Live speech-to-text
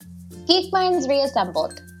Geek Minds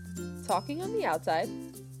Reassembled. Talking on the outside.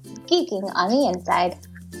 Geeking on the inside.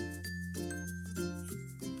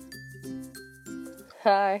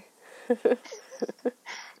 Hi.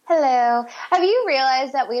 Hello. Have you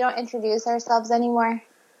realized that we don't introduce ourselves anymore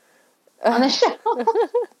on the show?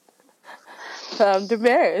 I'm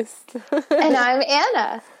Damaris. And I'm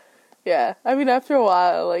Anna. Yeah. I mean, after a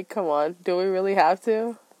while, like, come on. Do we really have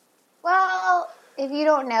to? Well, if you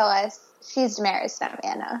don't know us, she's Damaris and I'm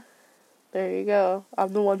Anna. There you go.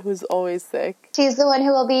 I'm the one who's always sick. She's the one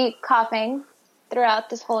who will be coughing throughout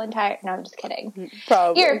this whole entire... No, I'm just kidding.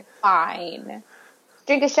 Probably. You're fine.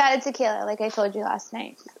 Drink a shot of tequila like I told you last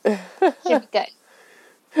night. Should be good.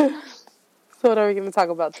 So what are we going to talk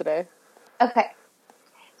about today? Okay.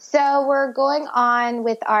 So we're going on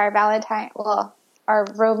with our our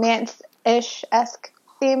romance-ish-esque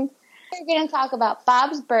theme. We're going to talk about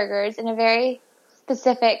Bob's Burgers in a very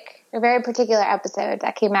particular episode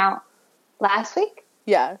that came out last week?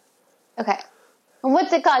 Yeah. Okay. And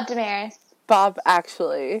what's it called, Damaris? Bob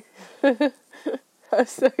Actually. I'm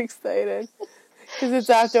so excited. Because it's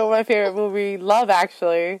after my favorite movie, Love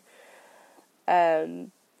Actually. And,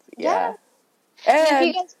 yeah. And if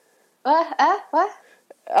you guys... What?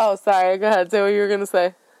 Oh, sorry. Go ahead. Say what you were going to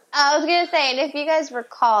say. I was going to say, and if you guys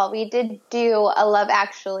recall, we did do a Love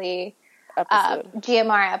Actually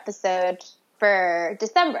GMR episode for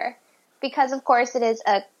December. Because, of course, it is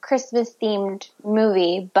a Christmas-themed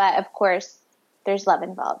movie, but, of course, there's love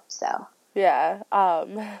involved, so. Yeah.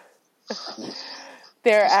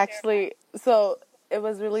 They're actually... So, it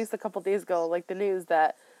was released a couple days ago, like the news,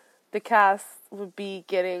 that the cast would be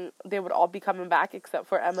they would all be coming back, except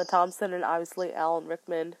for Emma Thompson and, obviously, Alan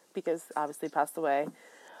Rickman, because, obviously, passed away.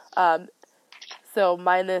 So,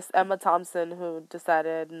 minus Emma Thompson, who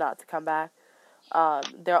decided not to come back,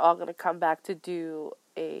 they're all going to come back to do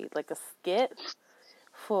a skit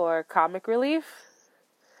for comic relief.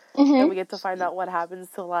 Mm-hmm. And we get to find out what happens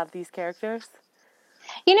to a lot of these characters.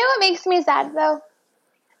 You know what makes me sad, though?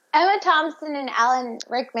 Emma Thompson and Alan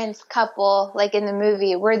Rickman's couple, like in the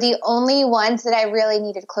movie, were the only ones that I really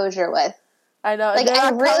needed closure with. I know. Like, I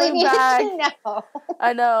really needed to know.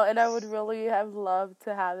 I know, and I would really have loved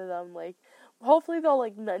to have them, like, hopefully they'll,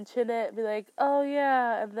 like, mention it, be like, oh,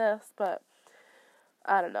 yeah, and this, but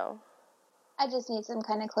I don't know. I just need some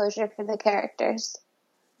kind of closure for the characters.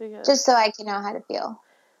 Because, just so I can know how to feel.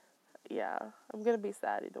 Yeah, I'm gonna be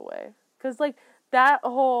sad either way. Because, like, that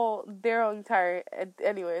whole,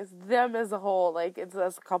 anyways, them as a whole, like, it's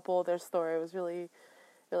as a couple, their story was really,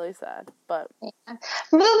 really sad, but. Yeah.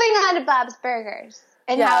 Moving on to Bob's Burgers,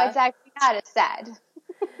 and how it's actually not as sad.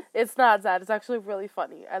 It's not sad, it's actually really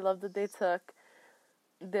funny. I love that they took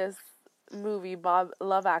this movie,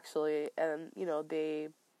 Love Actually, and, you know,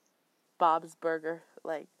 Bob's Burger,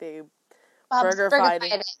 like, they burger-fied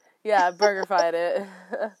it. Yeah, burger-fied it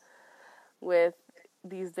with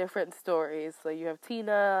these different stories. So you have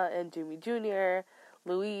Tina and Jimmy Jr.,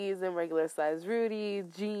 Louise and regular-sized Rudy,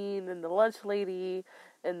 Jean and the lunch lady,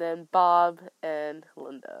 and then Bob and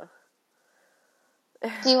Linda.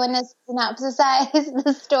 Do you want to synopsisize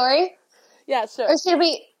the story? Yeah, sure. Or should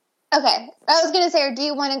we... Okay, I was going to say, or do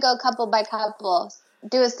you want to go couple by couple?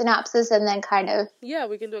 Do a synopsis and then kind of... Yeah,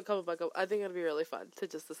 we can do a couple by couple. I think it'll be really fun to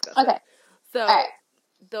just discuss it. So,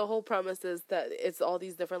 the whole premise is that it's all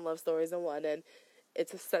these different love stories in one, and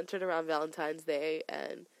it's centered around Valentine's Day,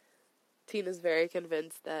 and Tina's very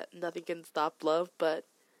convinced that nothing can stop love, but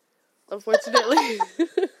unfortunately...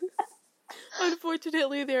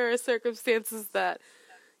 Unfortunately, there are circumstances that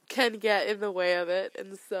can get in the way of it,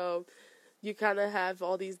 and so you kind of have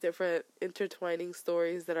all these different intertwining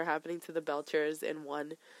stories that are happening to the Belchers in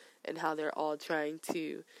one, and how they're all trying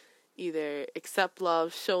to either accept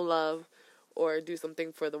love, show love, or do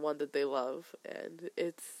something for the one that they love, and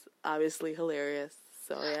it's obviously hilarious,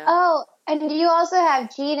 so yeah. Oh, and you also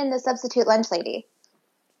have Jean and the substitute lunch lady.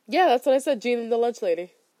 Yeah, that's what I said, Jean and the lunch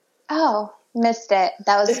lady. Oh, missed it.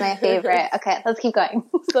 That was my favorite. Okay, let's keep going.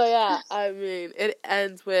 So yeah, I mean, it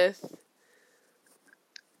ends with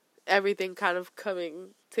everything kind of coming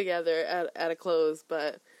together at a close,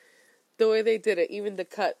 but the way they did it, even the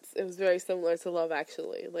cuts, it was very similar to Love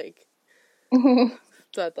Actually, like,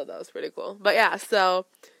 so I thought that was pretty cool. But yeah, so,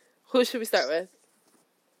 who should we start with?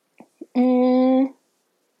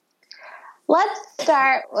 Let's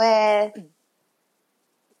start with...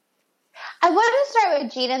 I want to start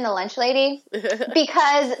with Jean and the lunch lady,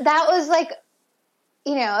 because that was, like,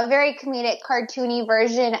 you know, a very comedic, cartoony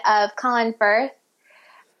version of Colin Firth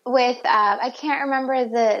with, I can't remember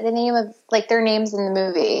the name of, like, their names in the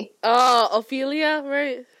movie. Oh, Ophelia,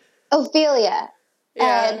 right? Ophelia.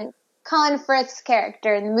 Yeah. And Colin Firth's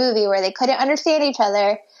character in the movie where they couldn't understand each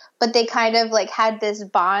other, but they kind of like had this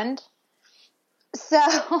bond. So,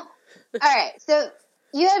 all right. So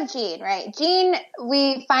you have Gene, right? Gene,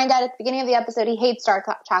 we find out at the beginning of the episode, he hates dark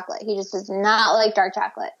chocolate. He just does not like dark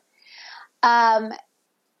chocolate.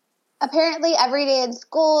 Apparently every day in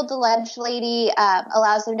school, the lunch lady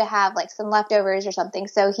allows him to have like some leftovers or something.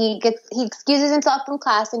 So he excuses himself from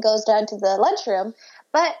class and goes down to the lunchroom.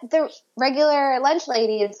 But the regular lunch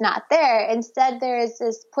lady is not there. Instead, there is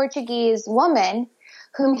this Portuguese woman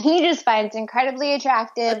whom he just finds incredibly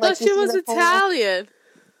attractive. I thought she was Italian.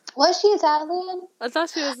 Was she Italian? I thought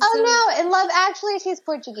she was Italian. Oh no! In Love Actually, she's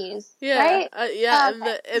Portuguese. Yeah, right? Yeah.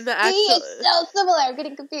 In the actual, it's so similar. I'm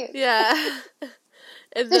getting confused. Yeah.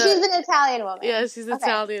 So she's an Italian woman. Yeah, she's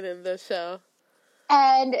Italian in the show.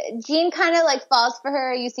 And Gene kind of like falls for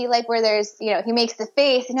her. You see like where there's, you know, he makes the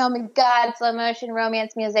face and oh my God, slow motion,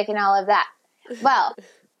 romance music and all of that. Well,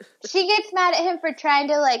 she gets mad at him for trying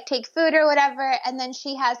to like take food or whatever. And then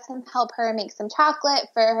she has him help her make some chocolate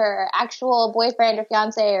for her actual boyfriend or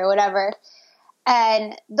fiance or whatever.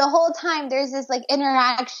 And the whole time there's this like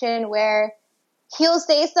interaction where he'll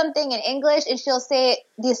say something in English and she'll say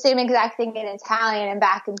the same exact thing in Italian and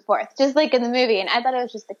back and forth, just like in the movie. And I thought it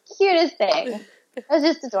was just the cutest thing. It was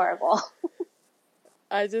just adorable.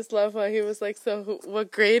 I just love how he was like, so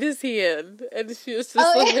what grade is he in? And she was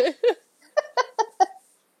just like...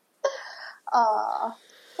 Aw,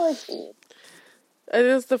 poor Gene. I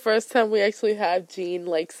think it's the first time we actually had Gene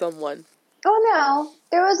like someone. Oh, no.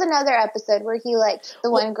 There was another episode where he liked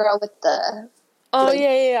the one girl with the... Oh, like,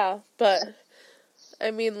 yeah. But,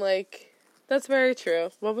 I mean, like, that's very true.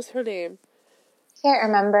 What was her name? Can't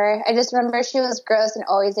remember. I just remember she was gross and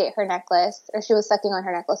always ate her necklace, or she was sucking on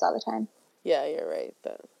her necklace all the time. Yeah, you're right.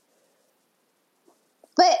 But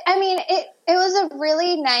I mean, it was a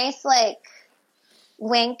really nice like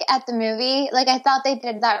wink at the movie. Like I thought they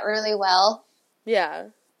did that really well. Yeah,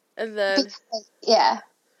 and then yeah,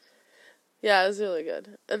 it was really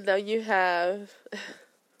good. And then you have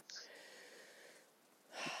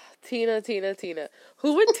Tina.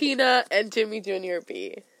 Who would Tina and Jimmy Jr.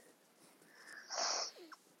 be?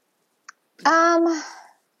 I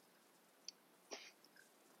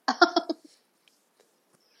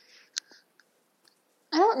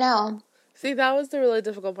don't know. See, that was the really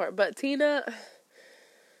difficult part. But Tina.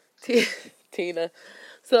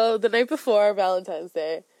 So, the night before Valentine's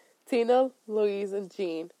Day, Tina, Louise, and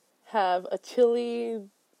Jean have a chili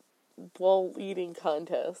bowl eating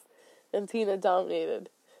contest. And Tina dominated.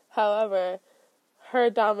 However, her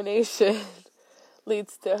domination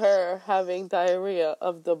leads to her having diarrhea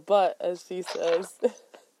of the butt, as she says,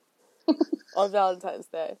 on Valentine's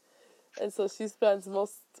Day. And so she spends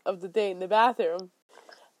most of the day in the bathroom.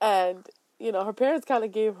 And, you know, her parents kind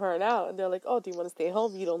of gave her an out. And they're like, oh, do you want to stay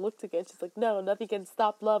home? You don't look too good. She's like, no, nothing can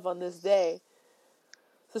stop love on this day.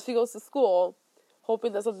 So she goes to school,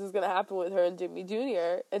 hoping that something's going to happen with her and Jimmy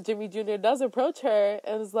Jr. And Jimmy Jr. does approach her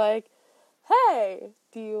and is like, hey,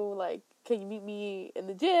 can you meet me in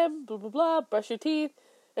the gym? Blah, blah, blah. Brush your teeth.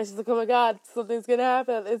 And she's like, oh my God, something's going to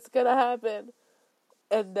happen. It's going to happen.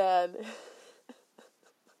 And then,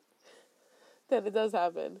 then it does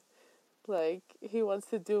happen. Like, he wants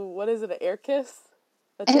to do, what is it, an air kiss?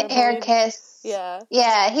 An air kiss. Yeah.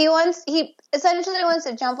 Yeah, he essentially wants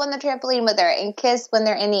to jump on the trampoline with her and kiss when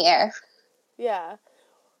they're in the air. Yeah.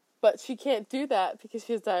 But she can't do that because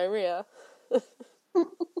she has diarrhea.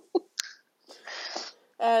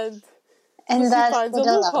 And so that's she finds the a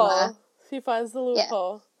dilemma. loophole. She finds the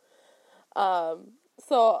loophole. Yeah.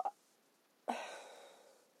 So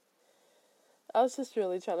I was just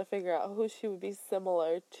really trying to figure out who she would be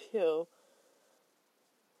similar to.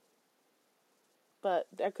 But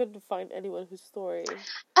I couldn't find anyone whose story. I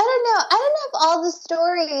don't know if all the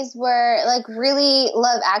stories were like really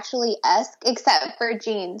Love Actually-esque except for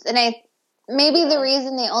Gene's. And maybe the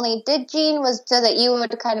reason they only did Gene was so that you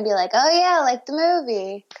would kind of be like, oh yeah, like the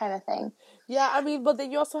movie kind of thing. Yeah, I mean, but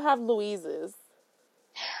then you also have Louise's.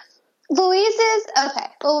 Okay.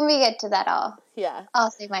 Well, when we get to that,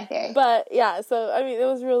 I'll say my theory. But yeah, so I mean, it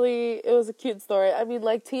was a cute story. I mean,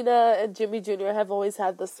 like Tina and Jimmy Jr. have always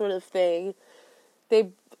had this sort of thing.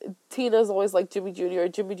 Tina's always like Jimmy Jr.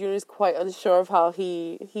 Jimmy Jr. is quite unsure of how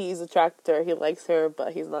he's attracted to her. He likes her,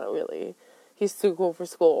 but he's not really. He's too cool for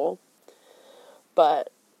school. But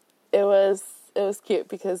it was cute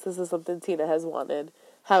because this is something Tina has wanted.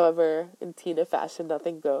 However, in Tina fashion,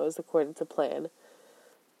 nothing goes according to plan.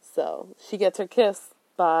 So she gets her kiss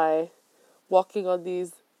by walking on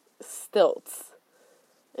these stilts,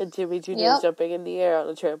 and Jimmy Jr. is jumping in the air on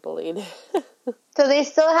a trampoline. So they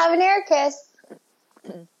still have an air kiss.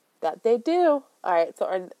 That they do. All right,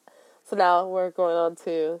 so now we're going on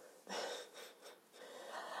to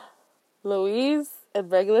Louise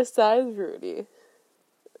and regular size Rudy.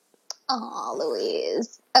 Aw,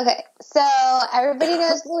 Louise. Okay, so everybody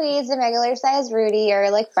knows Louise and regular size Rudy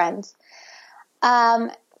are like friends. Oh,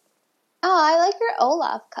 I like your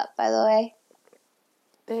Olaf cup, by the way.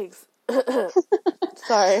 Thanks.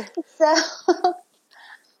 Sorry. So,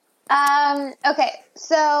 okay,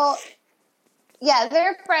 so yeah,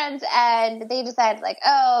 they're friends, and they decide like,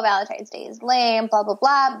 oh, Valentine's Day is lame, blah blah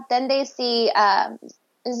blah. Then they see,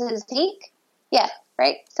 is it Zeke? Yeah,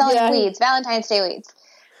 right, selling weeds, Valentine's Day weeds.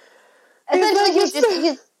 Essentially, he's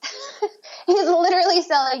he's literally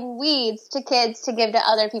selling weeds to kids to give to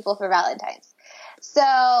other people for Valentine's.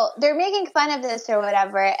 So they're making fun of this or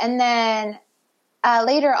whatever, and then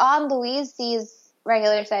later on, Louise sees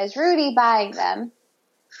regular size Rudy buying them,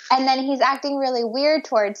 and then he's acting really weird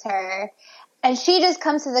towards her, and she just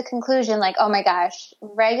comes to the conclusion like, oh my gosh,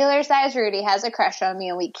 regular size Rudy has a crush on me,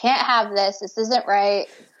 and we can't have this. This isn't right.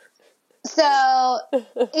 So,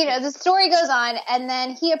 the story goes on, and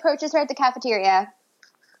then he approaches her at the cafeteria,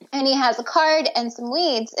 and he has a card and some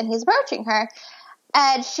weeds, and he's approaching her,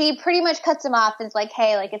 and she pretty much cuts him off and is like,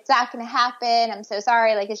 hey, like, it's not going to happen. I'm so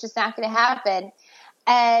sorry. Like, it's just not going to happen.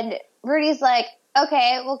 And Rudy's like,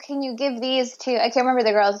 okay, well, can you give these to, I can't remember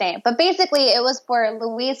the girl's name, but basically it was for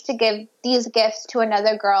Louise to give these gifts to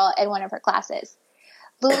another girl in one of her classes.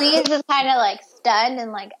 Louise is kind of like stunned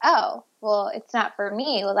and like, oh, well, it's not for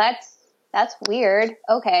me. Well, that's weird.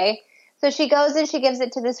 Okay. So she goes and she gives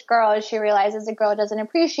it to this girl, and she realizes the girl doesn't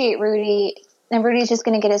appreciate Rudy, and Rudy's just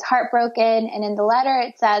going to get his heart broken. And in the letter,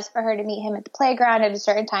 it says for her to meet him at the playground at a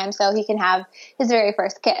certain time so he can have his very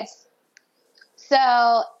first kiss.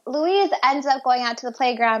 So Louise ends up going out to the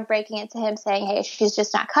playground, breaking it to him, saying, hey, she's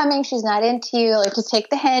just not coming. She's not into you. Like, just take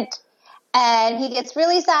the hint. And he gets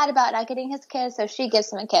really sad about not getting his kiss, so she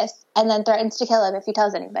gives him a kiss and then threatens to kill him if he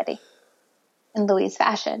tells anybody. In Louise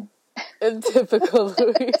fashion. In typical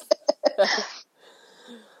Louise.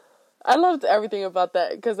 I loved everything about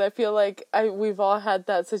that, because I feel like we've all had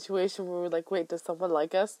that situation where we're like, wait, does someone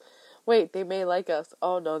like us? Wait, they may like us.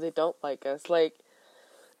 Oh, no, they don't like us. Like,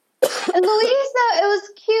 and Louise, though, it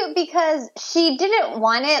was cute because she didn't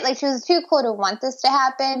want it. Like, she was too cool to want this to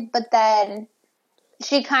happen, but then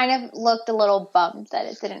she kind of looked a little bummed that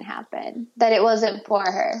it didn't happen, that it wasn't for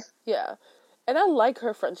her. Yeah. And I like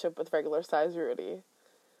her friendship with regular size Rudy.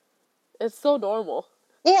 It's so normal.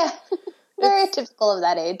 Yeah. Very typical of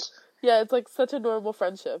that age. Yeah, it's like such a normal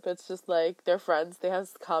friendship. It's just like they're friends. They have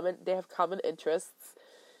common interests.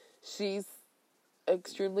 She's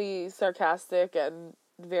extremely sarcastic and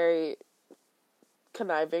very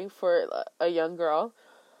conniving for a young girl,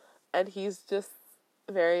 and he's just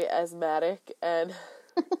very asthmatic, and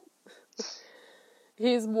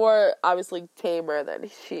he's more obviously tamer than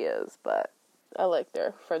she is. But I like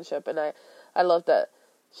their friendship, and I love that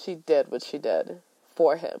she did what she did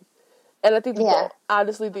for him. And I think,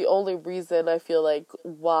 honestly, the only reason I feel like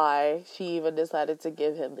why she even decided to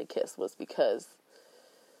give him the kiss was because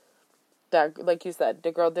that, like you said,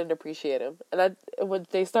 the girl didn't appreciate him. And when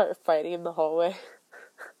they start fighting in the hallway,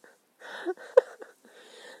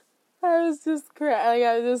 I was just crying.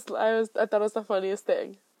 I thought it was the funniest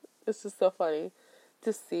thing. It's just so funny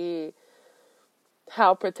to see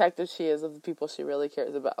how protective she is of the people she really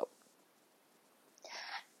cares about.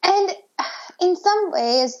 And in some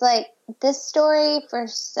ways, like, this story, for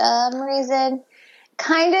some reason,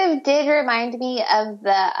 kind of did remind me of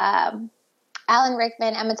the Alan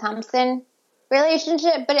Rickman, Emma Thompson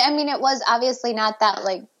relationship. But, I mean, it was obviously not that,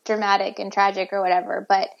 like, dramatic and tragic or whatever.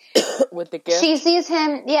 But with the gift, she sees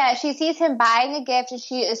him buying a gift, and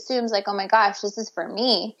she assumes, like, oh, my gosh, this is for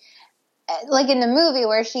me. Like in the movie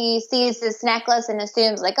where she sees this necklace and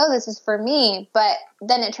assumes like, oh, this is for me, but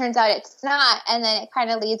then it turns out it's not, and then it kind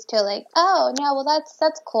of leads to like, oh no, well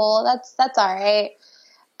that's cool, that's all right.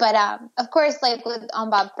 But of course, like on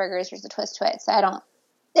Bob's Burgers, there's a twist to it, so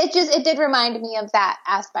it did remind me of that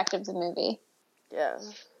aspect of the movie. Yeah.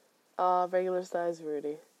 Regular size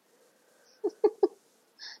Rudy.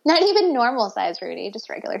 Not even normal size Rudy, just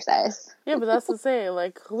regular size. Yeah, but that's the saying.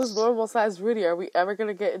 Like, who's normal size Rudy? Are we ever going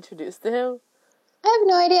to get introduced to him? I have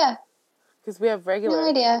no idea. Because we have regular. No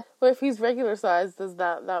idea. But if he's regular size, does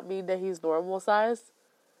that not mean that he's normal size?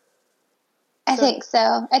 I think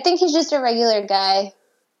so. I think he's just a regular guy.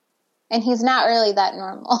 And he's not really that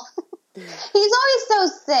normal. He's always so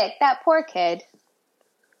sick. That poor kid.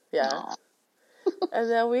 Yeah. And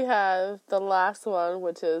then we have the last one,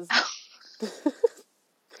 which is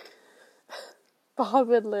Bob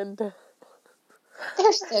and Linda.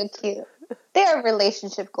 They're so cute. They are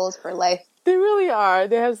relationship goals for life. They really are.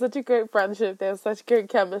 They have such a great friendship. They have such great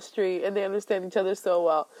chemistry, and they understand each other so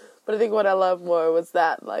well. But I think what I love more was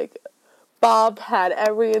that, like, Bob had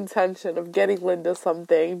every intention of getting Linda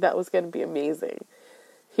something that was going to be amazing.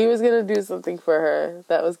 He was going to do something for her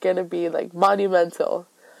that was going to be, like, monumental.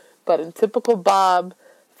 But in typical Bob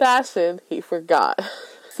fashion, he forgot.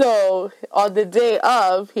 So, on the day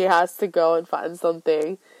of, he has to go and find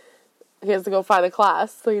something. He has to go find a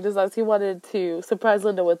class. So, he decides he wanted to surprise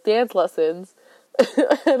Linda with dance lessons.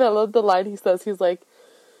 And I love the line he says. He's like,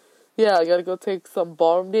 yeah, I gotta go take some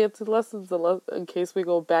ballroom dancing lessons in case we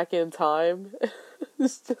go back in time.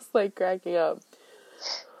 It's just, like, cracking up.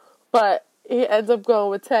 But he ends up going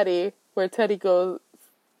with Teddy, where Teddy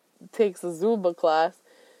takes a Zumba class.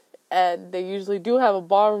 And they usually do have a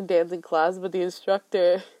ballroom dancing class, but the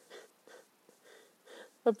instructor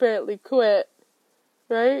apparently quit.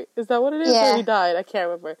 Right? Is that what it is? Yeah. Or he died? I can't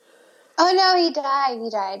remember. Oh, no, he died. He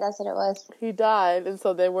died. That's what it was. He died, and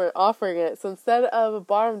so they weren't offering it. So instead of a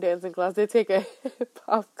ballroom dancing class, they take a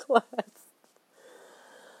hip-hop class.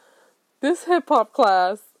 This hip-hop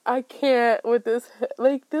class, I can't with this.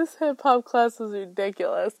 Like, this hip-hop class was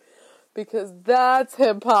ridiculous. Because that's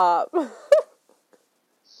hip-hop.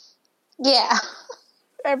 Yeah.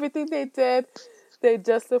 Everything they did, they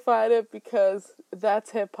justified it because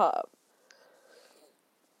that's hip-hop.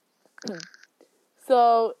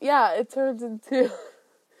 So, yeah, it turns into...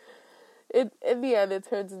 In the end, it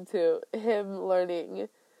turns into him learning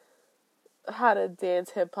how to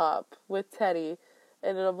dance hip-hop with Teddy.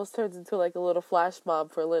 And it almost turns into, like, a little flash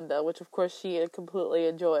mob for Linda, which, of course, she completely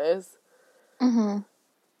enjoys. Mm-hmm.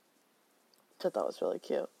 Which I thought was really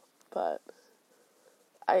cute. But...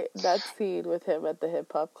 that scene with him at the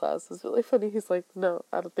hip-hop class was really funny. He's like, no,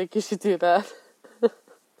 I don't think you should do that.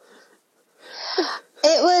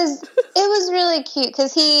 It was really cute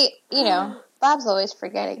because he, Bob's always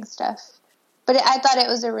forgetting stuff. But I thought it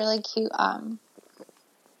was a really cute, thought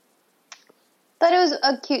it was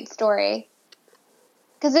a cute story.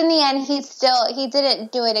 Because in the end, he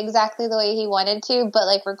didn't do it exactly the way he wanted to, but,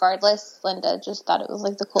 like, regardless, Linda just thought it was,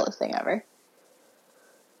 like, the coolest thing ever.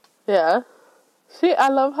 Yeah. I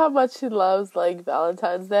love how much she loves, like,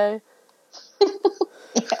 Valentine's Day.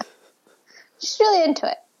 Yeah. She's really into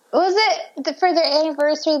it. Was it for their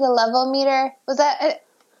anniversary, the level meter? Was that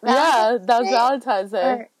Yeah, that was Valentine's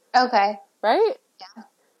Day. Okay. Right? Yeah.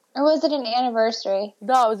 Or was it an anniversary?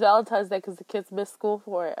 No, it was Valentine's Day because the kids missed school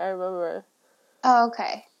for it. I remember. Oh,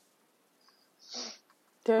 okay.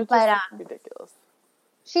 They're just ridiculous.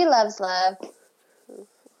 She loves love. Yeah.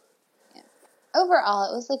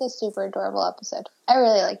 Overall, it was like a super adorable episode. I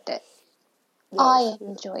really liked it. Yeah, I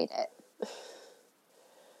enjoyed it.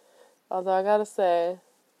 Although I gotta say,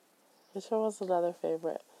 which one was another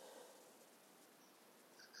favorite?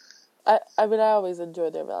 I mean, I always enjoy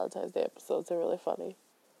their Valentine's Day episodes. They're really funny.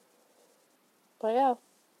 But yeah.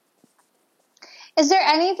 Is there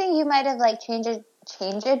anything you might have, like, changed or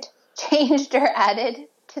added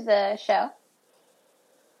to the show?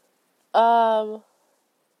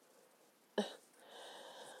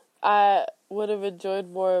 I would have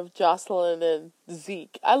enjoyed more of Jocelyn and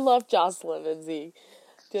Zeke. I love Jocelyn and Zeke.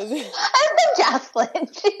 I love Jocelyn.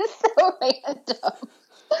 She's so random.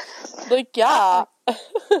 Like, yeah.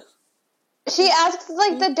 She asks,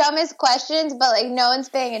 like, the dumbest questions, but, like, no one's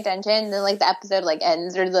paying attention. And then, like, the episode, like,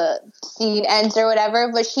 ends or the scene ends or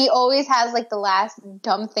whatever. But she always has, like, the last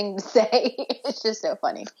dumb thing to say. It's just so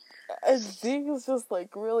funny. And Zeke is just,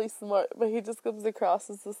 like, really smart, but he just comes across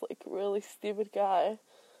as this, like, really stupid guy.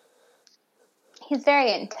 He's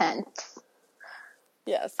very intense.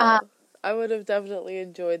 Yeah, so I would have definitely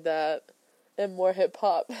enjoyed that and more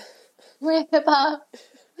hip-hop. More hip-hop.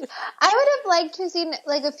 I would have liked to see,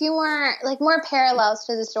 like, a few more, like, more parallels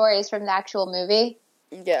to the stories from the actual movie.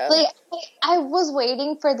 Yeah. Like, I was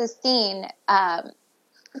waiting for the scene. I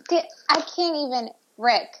can't even...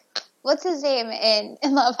 Rick. What's his name in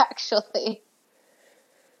Love Actually?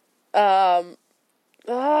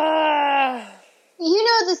 You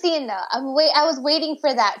know the scene, though. I was waiting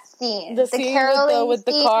for that scene. The scene caroling with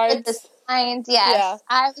the cards. With the signs, yes. Yeah.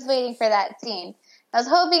 I was waiting for that scene. I was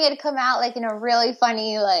hoping it'd come out, like, in a really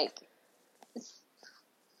funny, like,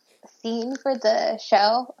 scene for the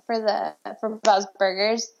show, for Bob's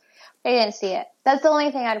Burgers. I didn't see it. That's the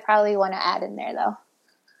only thing I'd probably want to add in there, though.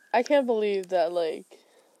 I can't believe that, like,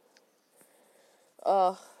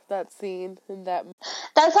 that scene and that...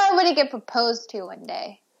 That's how I would get proposed to one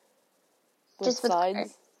day. With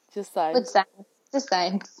signs? Just signs. With signs. Just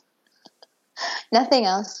signs. Nothing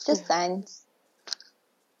else. Just signs.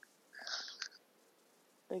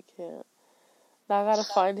 I can't. Now I gotta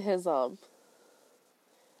find his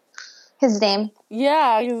name?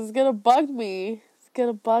 Yeah, because it's gonna bug me. It's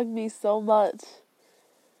gonna bug me so much.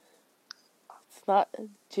 It's not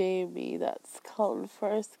Jamie. That's Colin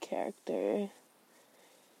Firth's character.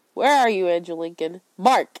 Where are you, Andrew Lincoln?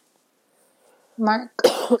 Mark.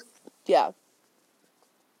 Yeah.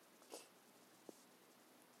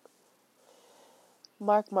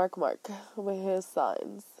 Mark with his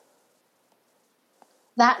signs.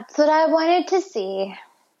 That's what I wanted to see.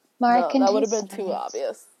 Mark and that would his have been too signs.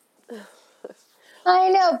 obvious. I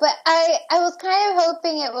know, but I was kind of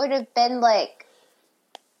hoping it would have been like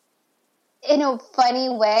in a funny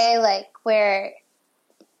way, like where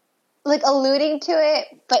like alluding to it,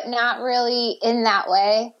 but not really in that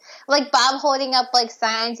way. Like Bob holding up like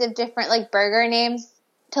signs of different like burger names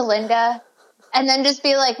to Linda, and then just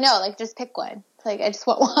be like, no, like just pick one. Like I just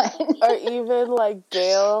want one. Or even like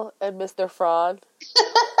Gail and Mr. Fraud.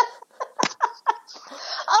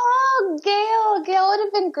 Oh, Gail would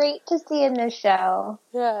have been great to see in this show.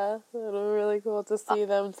 Yeah, it would be really cool to see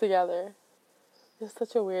them together. It's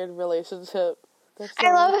such a weird relationship.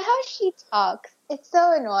 I love how she talks. It's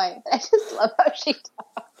so annoying. I just love how she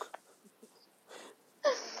talks.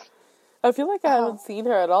 I feel like I haven't seen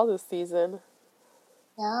her at all this season.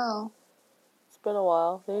 No. It's been a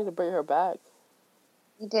while. They need to bring her back.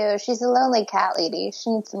 You do. She's a lonely cat lady.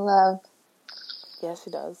 She needs some love. Yeah,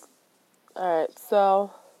 she does. Alright,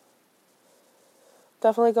 so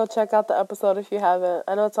definitely go check out the episode if you haven't.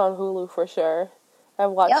 I know it's on Hulu for sure.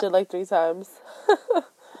 I've watched it like 3 times.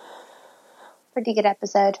 Pretty good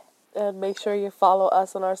episode. And make sure you follow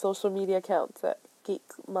us on our social media accounts at Geek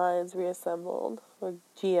Minds Reassembled or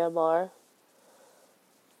GMR.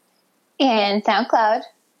 And SoundCloud.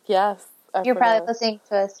 Yes. You're probably listening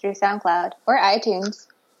to us through SoundCloud or iTunes.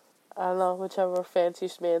 I don't know, whichever fancy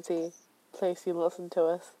schmancy place you listen to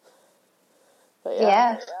us. But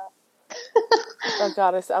yeah. Oh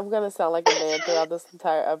God, I'm going to sound like a man throughout this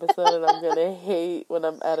entire episode, and I'm going to hate when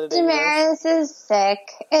I'm editing Damaris is sick.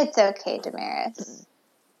 It's okay, Damaris.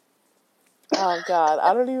 Oh God,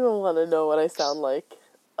 I don't even want to know what I sound like.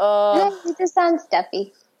 You just sound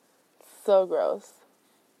stuffy. So gross.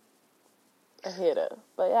 I hate it.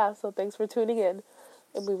 But yeah, so thanks for tuning in,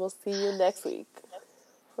 and we will see you next week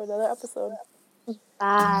for another episode.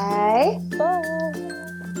 Bye. Bye.